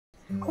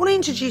I want to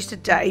introduce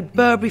today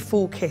Burberry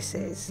Full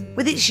Kisses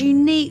with its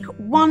unique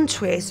one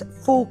twist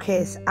full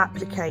kiss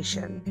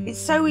application. It's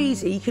so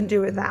easy you can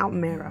do it without a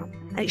mirror,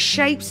 and it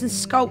shapes and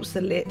sculpts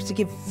the lips to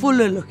give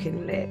fuller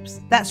looking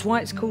lips. That's why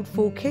it's called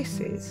Full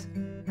Kisses.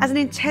 It has an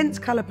intense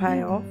colour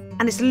payoff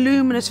and it's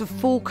luminous for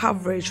full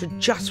coverage with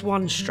just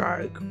one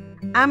stroke.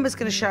 Amber's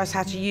going to show us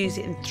how to use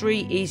it in 3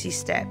 easy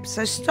steps.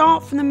 So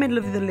start from the middle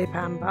of the lip,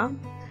 Amber,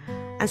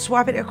 and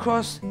swipe it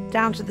across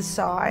down to the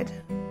side,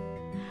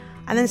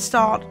 and then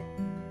start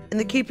in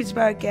the Cupid's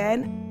bow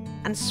again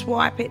and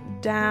swipe it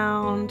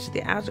down to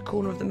the outer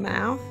corner of the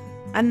mouth,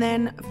 and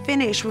then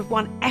finish with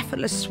one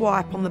effortless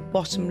swipe on the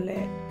bottom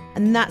lip,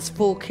 and that's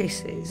Full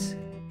Kisses.